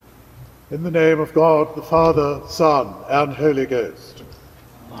In the name of God, the Father, Son, and Holy Ghost.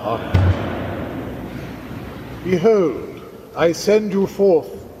 Amen. Behold, I send you forth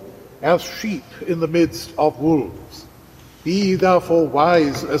as sheep in the midst of wolves. Be ye therefore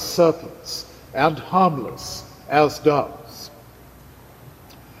wise as serpents, and harmless as doves.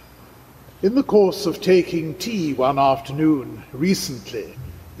 In the course of taking tea one afternoon recently,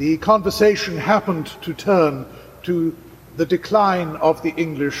 the conversation happened to turn to the decline of the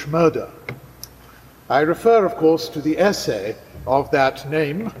English murder. I refer, of course, to the essay of that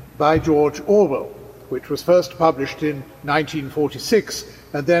name by George Orwell, which was first published in 1946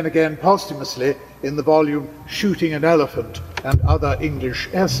 and then again posthumously in the volume Shooting an Elephant and Other English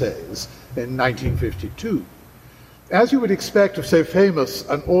Essays in 1952. As you would expect of so famous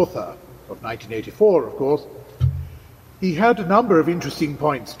an author, of 1984, of course, he had a number of interesting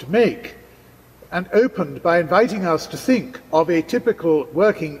points to make, and opened by inviting us to think of a typical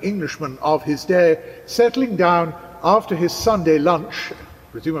working Englishman of his day settling down after his Sunday lunch,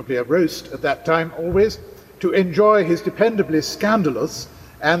 presumably a roast at that time always, to enjoy his dependably scandalous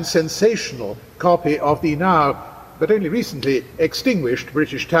and sensational copy of the now, but only recently, extinguished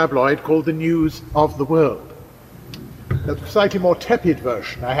British tabloid called the News of the World. A slightly more tepid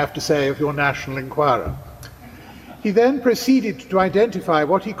version, I have to say, of your National Enquirer. He then proceeded to identify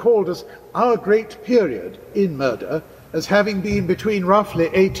what he called as our great period in murder as having been between roughly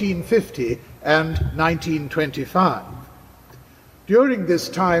 1850 and 1925. During this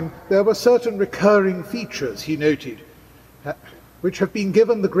time, there were certain recurring features, he noted, which have been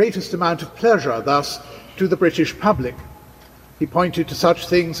given the greatest amount of pleasure thus to the British public. He pointed to such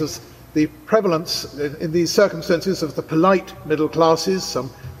things as the prevalence in these circumstances of the polite middle classes, some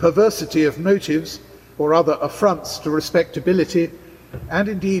perversity of motives, or other affronts to respectability, and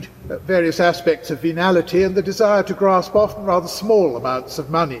indeed various aspects of venality and the desire to grasp often rather small amounts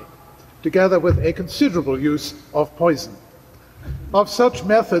of money, together with a considerable use of poison. Of such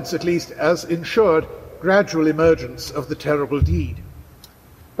methods, at least, as ensured gradual emergence of the terrible deed.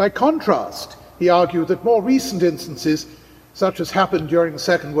 By contrast, he argued that more recent instances, such as happened during the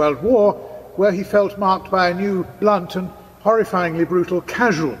Second World War, where he felt marked by a new, blunt and horrifyingly brutal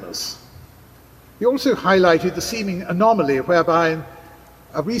casualness. He also highlighted the seeming anomaly whereby in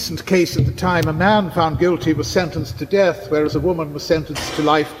a recent case at the time a man found guilty was sentenced to death, whereas a woman was sentenced to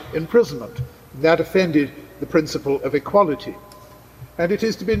life imprisonment. That offended the principle of equality. And it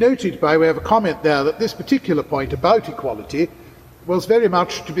is to be noted by way of a comment there that this particular point about equality was very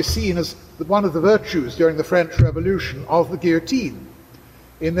much to be seen as one of the virtues during the French Revolution of the guillotine,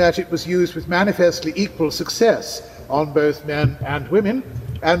 in that it was used with manifestly equal success on both men and women,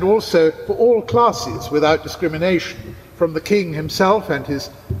 and also for all classes without discrimination, from the king himself and his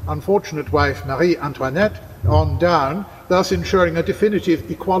unfortunate wife Marie Antoinette on down, thus ensuring a definitive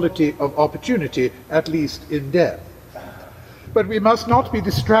equality of opportunity, at least in death. But we must not be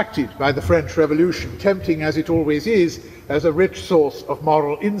distracted by the French Revolution, tempting as it always is, as a rich source of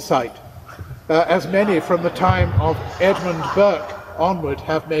moral insight, as many from the time of Edmund Burke onward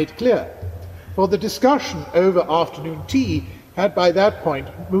have made clear. For the discussion over afternoon tea had by that point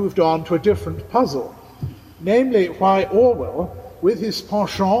moved on to a different puzzle, namely why Orwell, with his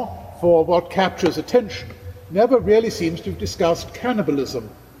penchant for what captures attention, never really seems to have discussed cannibalism.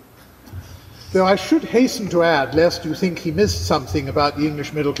 Though I should hasten to add, lest you think he missed something about the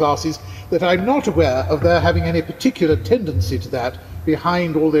English middle classes, that I'm not aware of their having any particular tendency to that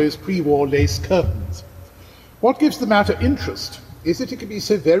behind all those pre-war lace curtains. What gives the matter interest is that it can be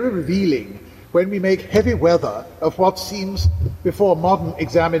so very revealing when we make heavy weather of what seems, before modern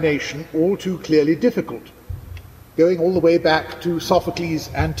examination, all too clearly difficult. Going all the way back to Sophocles'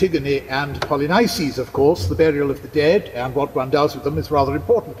 Antigone and Polynices, of course, the burial of the dead, and what one does with them is rather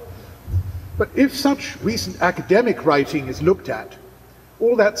important. But if such recent academic writing is looked at,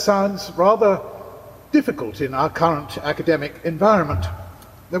 all that sounds rather difficult in our current academic environment.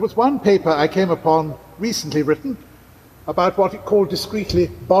 There was one paper I came upon recently written about what it called discreetly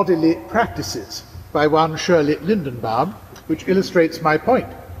bodily practices by one Shirley Lindenbaum, which illustrates my point.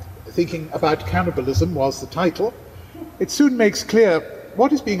 Thinking about cannibalism was the title. It soon makes clear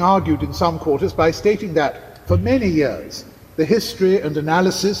what is being argued in some quarters by stating that for many years the history and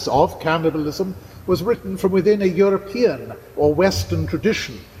analysis of cannibalism was written from within a European or Western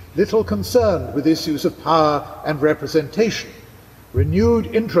tradition, little concerned with issues of power and representation. Renewed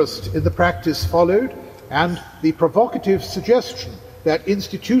interest in the practice followed, and the provocative suggestion that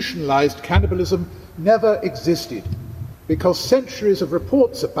institutionalized cannibalism never existed, because centuries of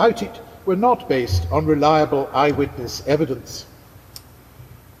reports about it were not based on reliable eyewitness evidence.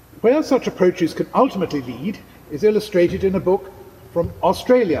 Where such approaches can ultimately lead is illustrated in a book from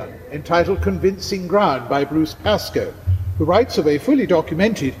Australia entitled Convincing Ground by Bruce Pascoe, who writes of a fully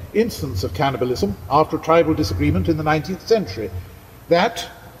documented instance of cannibalism after a tribal disagreement in the 19th century. That,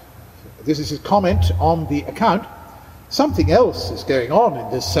 this is his comment on the account, something else is going on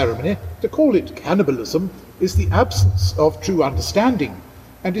in this ceremony. To call it cannibalism is the absence of true understanding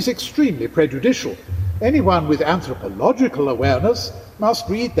and is extremely prejudicial. Anyone with anthropological awareness must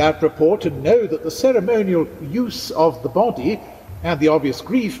read that report and know that the ceremonial use of the body and the obvious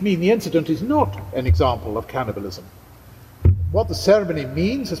grief mean the incident is not an example of cannibalism. What the ceremony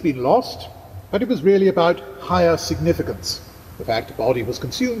means has been lost, but it was really about higher significance. The fact the body was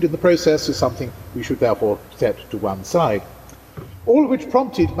consumed in the process is something we should therefore set to one side. All of which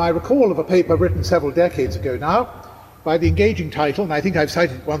prompted my recall of a paper written several decades ago now, by the engaging title, and I think I've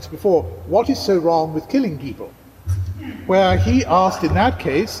cited it once before, What is so wrong with killing people? Where he asked in that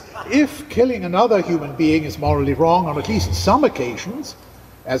case, if killing another human being is morally wrong on at least some occasions,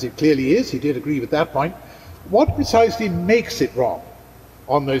 as it clearly is, he did agree with that point, what precisely makes it wrong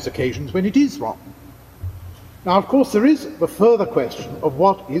on those occasions when it is wrong? Now, of course, there is the further question of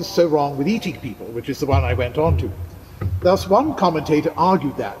what is so wrong with eating people, which is the one I went on to. Thus, one commentator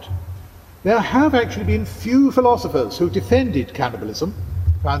argued that there have actually been few philosophers who defended cannibalism,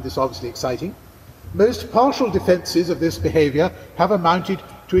 found this obviously exciting. Most partial defences of this behaviour have amounted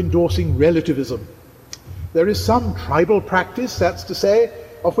to endorsing relativism. There is some tribal practice, that's to say,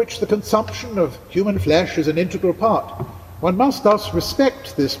 of which the consumption of human flesh is an integral part. One must thus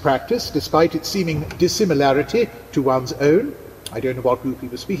respect this practice, despite its seeming dissimilarity to one's own. I don't know what group he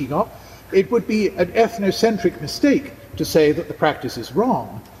was speaking of. It would be an ethnocentric mistake to say that the practice is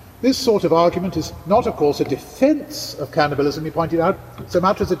wrong. This sort of argument is not, of course, a defense of cannibalism, he pointed out, so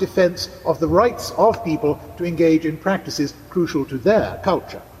much as a defense of the rights of people to engage in practices crucial to their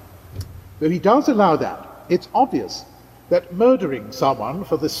culture. Though he does allow that, it's obvious that murdering someone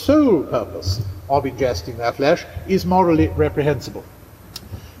for the sole purpose of ingesting their flesh is morally reprehensible.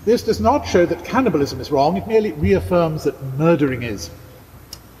 This does not show that cannibalism is wrong, it merely reaffirms that murdering is.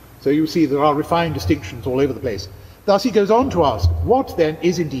 So you see there are refined distinctions all over the place. Thus he goes on to ask, what then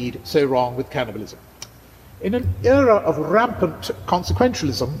is indeed so wrong with cannibalism? In an era of rampant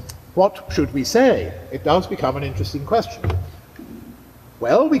consequentialism, what should we say? It does become an interesting question.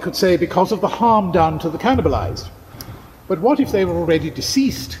 Well, we could say because of the harm done to the cannibalized. But what if they were already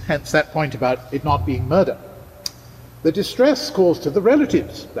deceased, hence that point about it not being murder? The distress caused to the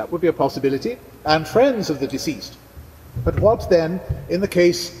relatives, that would be a possibility, and friends of the deceased. But what then in the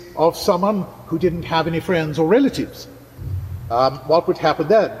case of someone who didn't have any friends or relatives? What would happen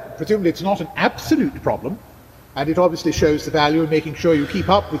then? Presumably it's not an absolute problem, and it obviously shows the value in making sure you keep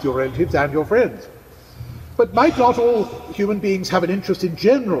up with your relatives and your friends. But might not all human beings have an interest in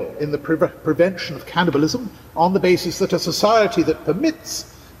general in the prevention of cannibalism on the basis that a society that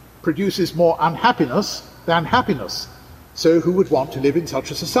permits produces more unhappiness than happiness? So who would want to live in such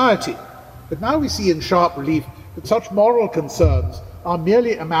a society? But now we see in sharp relief that such moral concerns are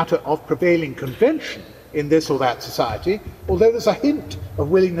merely a matter of prevailing convention in this or that society, although there's a hint of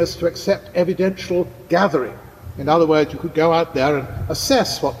willingness to accept evidential gathering. In other words, you could go out there and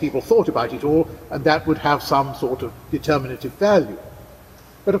assess what people thought about it all, and that would have some sort of determinative value.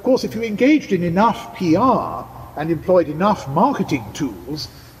 But of course, if you engaged in enough PR and employed enough marketing tools,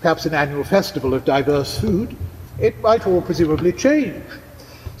 perhaps an annual festival of diverse food, it might all presumably change.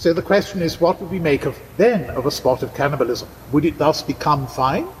 So the question is, what would we make of then of a spot of cannibalism? Would it thus become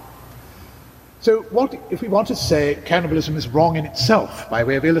fine? So what if we want to say cannibalism is wrong in itself, by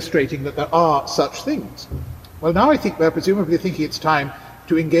way of illustrating that there are such things? Well, now I think we're presumably thinking it's time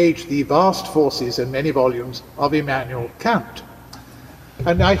to engage the vast forces and many volumes of Immanuel Kant.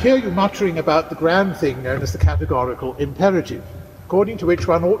 And I hear you muttering about the grand thing known as the categorical imperative, according to which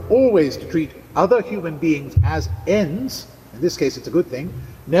one ought always to treat other human beings as ends, in this case it's a good thing,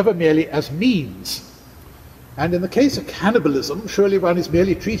 never merely as means. And in the case of cannibalism, surely one is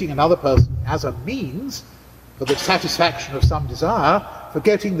merely treating another person as a means for the satisfaction of some desire,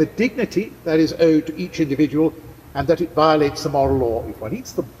 forgetting the dignity that is owed to each individual and that it violates the moral law if one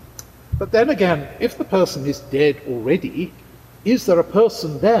eats them. But then again, if the person is dead already, is there a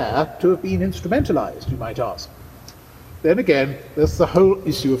person there to have been instrumentalized, you might ask? Then again, there's the whole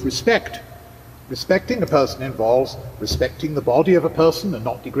issue of respect. Respecting a person involves respecting the body of a person and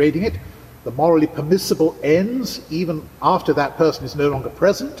not degrading it, the morally permissible ends even after that person is no longer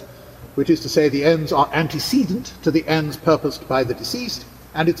present, which is to say the ends are antecedent to the ends purposed by the deceased,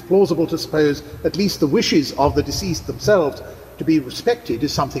 and it's plausible to suppose at least the wishes of the deceased themselves to be respected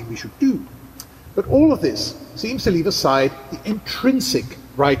is something we should do. But all of this seems to leave aside the intrinsic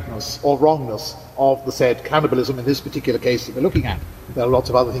rightness or wrongness of the said cannibalism in this particular case that we're looking at. There are lots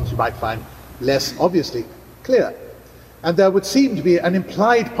of other things you might find less obviously clear. And there would seem to be an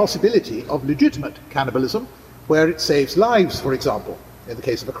implied possibility of legitimate cannibalism where it saves lives, for example, in the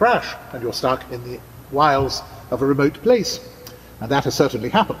case of a crash and you're stuck in the wilds of a remote place. And that has certainly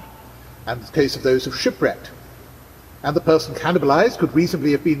happened. And in the case of those who've shipwrecked. And the person cannibalized could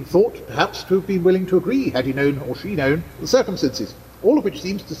reasonably have been thought perhaps to have been willing to agree, had he known or she known the circumstances, all of which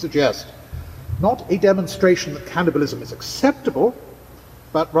seems to suggest not a demonstration that cannibalism is acceptable,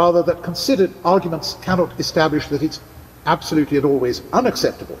 but rather that considered arguments cannot establish that it's absolutely and always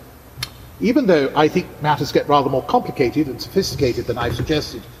unacceptable. Even though I think matters get rather more complicated and sophisticated than I've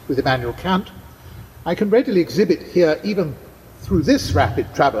suggested with Immanuel Kant, I can readily exhibit here, even through this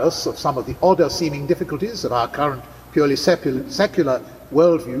rapid traverse of some of the odder seeming difficulties of our current purely secular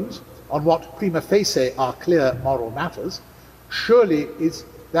worldviews on what prima facie are clear moral matters, surely is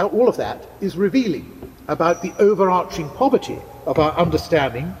that all of that is revealing about the overarching poverty of our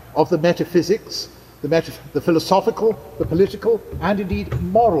understanding of the metaphysics, the philosophical, the political, and indeed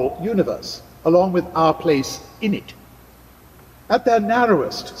moral universe, along with our place in it. At their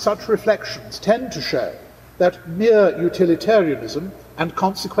narrowest, such reflections tend to show that mere utilitarianism and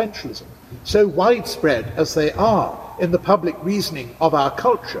consequentialism, so widespread as they are in the public reasoning of our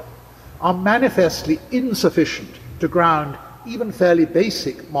culture, are manifestly insufficient to ground even fairly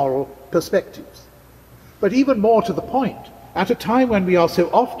basic moral perspectives. But even more to the point, at a time when we are so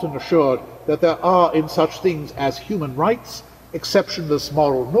often assured that there are in such things as human rights exceptionless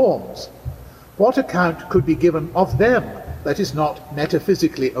moral norms, what account could be given of them that is not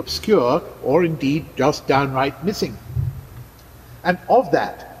metaphysically obscure or indeed just downright missing? And of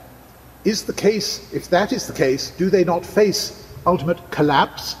that is the case, if that is the case, do they not face ultimate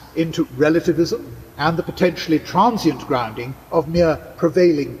collapse into relativism and the potentially transient grounding of mere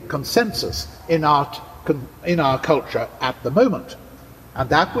prevailing consensus in our culture at the moment? And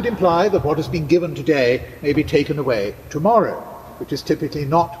that would imply that what has been given today may be taken away tomorrow, which is typically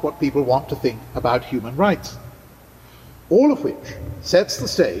not what people want to think about human rights. All of which sets the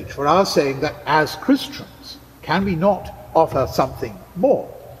stage for our saying that as Christians, can we not offer something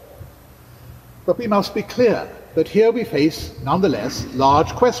more? But we must be clear that here we face, nonetheless,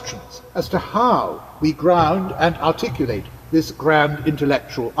 large questions as to how we ground and articulate this grand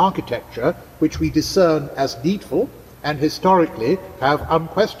intellectual architecture, which we discern as needful and historically have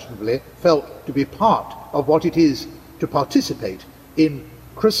unquestionably felt to be part of what it is to participate in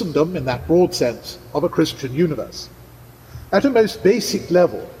Christendom in that broad sense of a Christian universe. At a most basic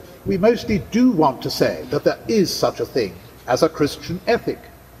level, we mostly do want to say that there is such a thing as a Christian ethic.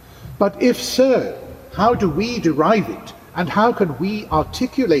 But if so, how do we derive it, and how can we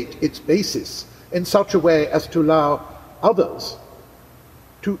articulate its basis in such a way as to allow others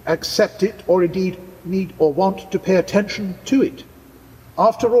to accept it, or indeed need or want to pay attention to it?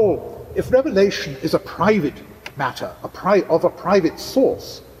 After all, if revelation is a private matter, of a private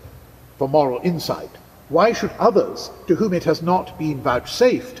source for moral insight, why should others to whom it has not been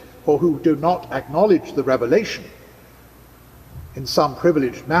vouchsafed, or who do not acknowledge the revelation in some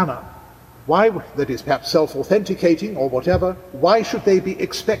privileged manner, why, that is perhaps self-authenticating or whatever, why should they be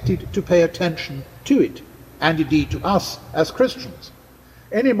expected to pay attention to it, and indeed to us as Christians?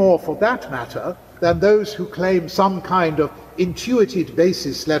 Any more, for that matter, than those who claim some kind of intuited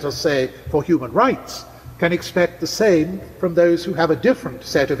basis, let us say, for human rights, can expect the same from those who have a different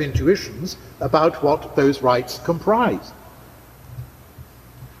set of intuitions about what those rights comprise.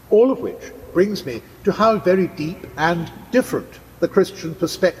 All of which brings me to how very deep and different the Christian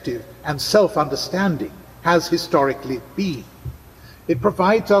perspective and self-understanding has historically been. It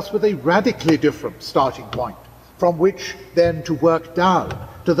provides us with a radically different starting point, from which then to work down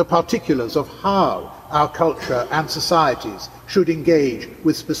to the particulars of how our culture and societies should engage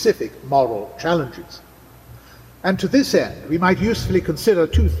with specific moral challenges. And to this end, we might usefully consider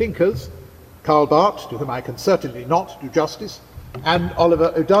two thinkers, Karl Barth, to whom I can certainly not do justice, and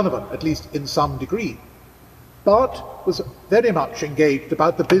Oliver O'Donovan, at least in some degree. Barth was very much engaged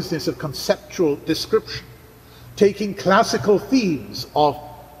about the business of conceptual description, taking classical themes of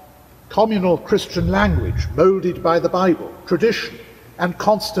communal Christian language, moulded by the Bible, tradition, and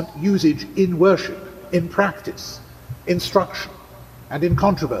constant usage in worship, in practice, instruction, and in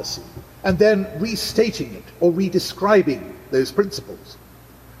controversy, and then restating it or redescribing those principles,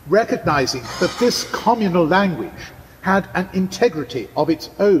 recognizing that this communal language had an integrity of its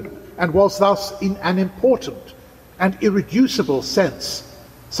own and was thus in an important and irreducible sense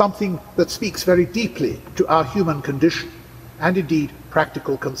something that speaks very deeply to our human condition and indeed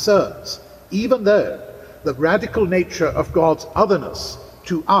practical concerns, even though the radical nature of God's otherness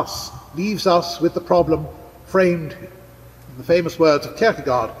to us leaves us with the problem framed in the famous words of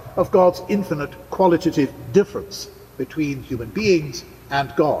Kierkegaard of God's infinite qualitative difference between human beings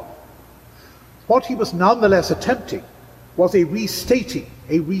and God. What he was nonetheless attempting was a restating,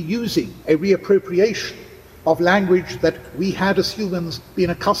 a reusing, a reappropriation of language that we had as humans been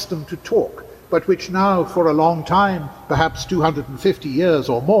accustomed to talk, but which now for a long time, perhaps 250 years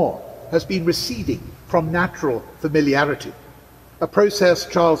or more, has been receding from natural familiarity, a process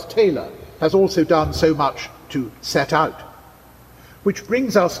Charles Taylor has also done so much to set out. Which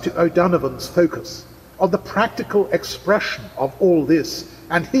brings us to O'Donovan's focus on the practical expression of all this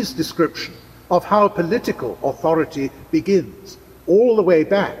and his description of how political authority begins, all the way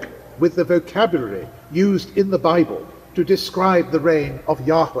back with the vocabulary used in the Bible to describe the reign of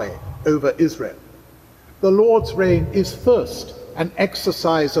Yahweh over Israel. The Lord's reign is first an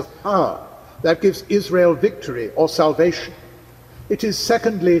exercise of power that gives Israel victory or salvation. It is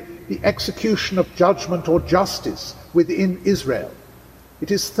secondly the execution of judgment or justice within Israel.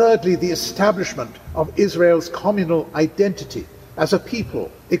 It is thirdly the establishment of Israel's communal identity as a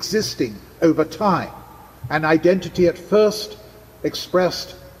people existing over time, an identity at first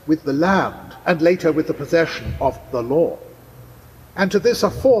expressed with the land and later with the possession of the law. And to this a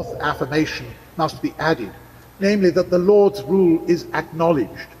fourth affirmation must be added, namely that the Lord's rule is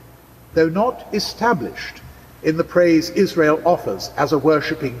acknowledged, though not established, in the praise Israel offers as a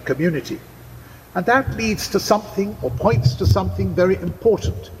worshipping community. And that leads to something, or points to something very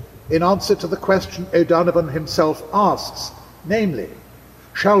important in answer to the question O'Donovan himself asks, namely,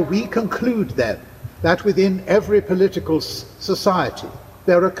 shall we conclude then that within every political society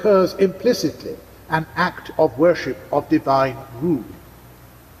there occurs implicitly an act of worship of divine rule?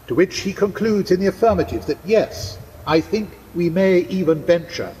 To which he concludes in the affirmative that yes, I think we may even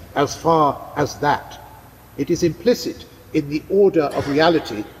venture as far as that. It is implicit in the order of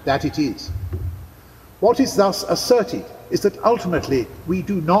reality that it is. What is thus asserted is that ultimately we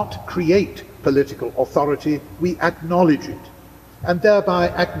do not create political authority, we acknowledge it, and thereby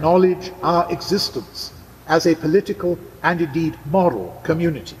acknowledge our existence as a political and indeed moral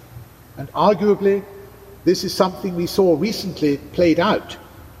community. And arguably, this is something we saw recently played out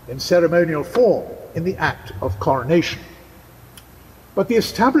in ceremonial form in the act of coronation. But the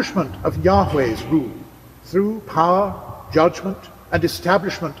establishment of Yahweh's rule through power, judgment, and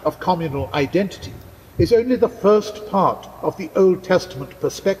establishment of communal identity is only the first part of the Old Testament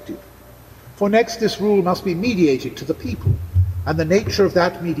perspective. For next this rule must be mediated to the people, and the nature of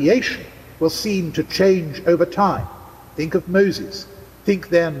that mediation will seem to change over time. Think of Moses, think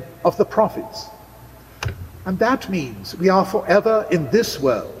then of the prophets. And that means we are forever in this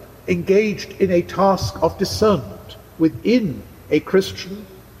world engaged in a task of discernment within a Christian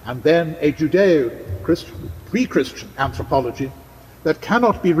and then a pre-Christian anthropology that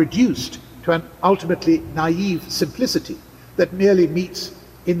cannot be reduced to an ultimately naive simplicity that merely meets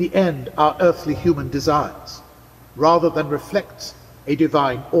in the end our earthly human desires, rather than reflects a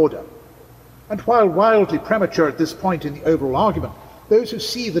divine order. And while wildly premature at this point in the overall argument, those who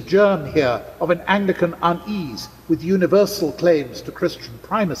see the germ here of an Anglican unease with universal claims to Christian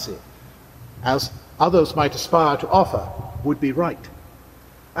primacy, as others might aspire to offer, would be right.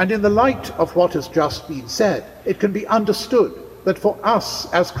 And in the light of what has just been said, it can be understood that for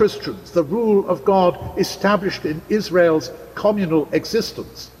us as Christians, the rule of God established in Israel's communal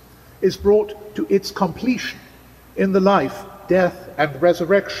existence is brought to its completion in the life, death, and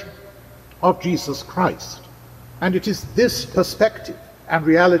resurrection of Jesus Christ. And it is this perspective and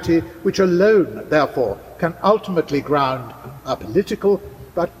reality which alone, therefore, can ultimately ground our political,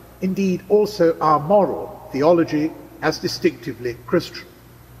 but indeed also our moral theology as distinctively Christian.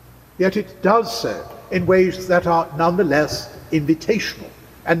 Yet it does so in ways that are nonetheless invitational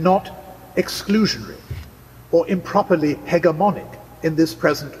and not exclusionary or improperly hegemonic in this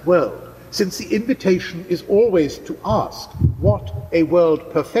present world, since the invitation is always to ask what a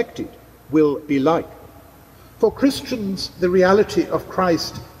world perfected will be like. For Christians, the reality of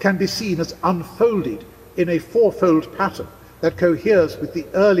Christ can be seen as unfolded in a fourfold pattern that coheres with the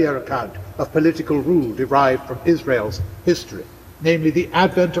earlier account of political rule derived from Israel's history, namely the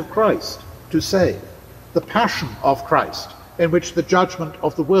advent of Christ to save, the passion of Christ, in which the judgment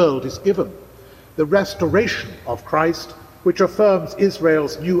of the world is given, the restoration of Christ, which affirms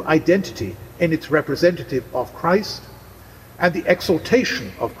Israel's new identity in its representative of Christ, and the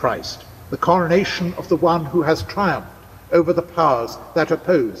exaltation of Christ, the coronation of the one who has triumphed over the powers that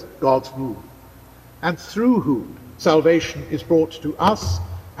oppose God's rule, and through whom salvation is brought to us,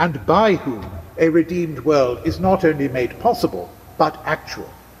 and by whom a redeemed world is not only made possible, but actual.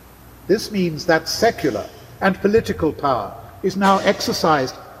 This means that secular and political power is now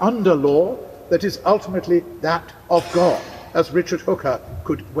exercised under law that is ultimately that of God, as Richard Hooker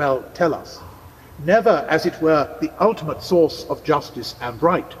could well tell us. Never, as it were, the ultimate source of justice and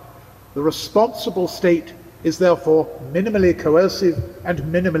right. The responsible state is therefore minimally coercive and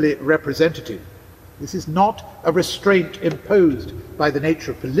minimally representative. This is not a restraint imposed by the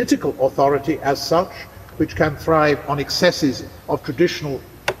nature of political authority as such, which can thrive on excesses of traditional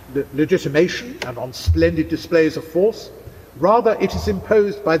legitimation and on splendid displays of force. Rather, it is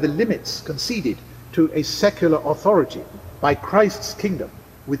imposed by the limits conceded to a secular authority, by Christ's kingdom,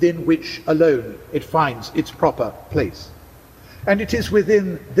 within which alone it finds its proper place. And it is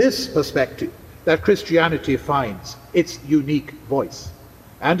within this perspective that Christianity finds its unique voice.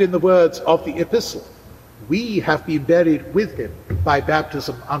 And in the words of the epistle, we have been buried with him by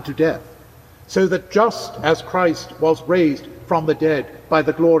baptism unto death, so that just as Christ was raised from the dead by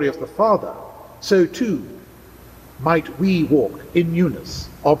the glory of the Father, so too might we walk in newness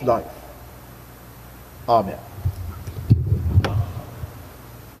of life. Amen.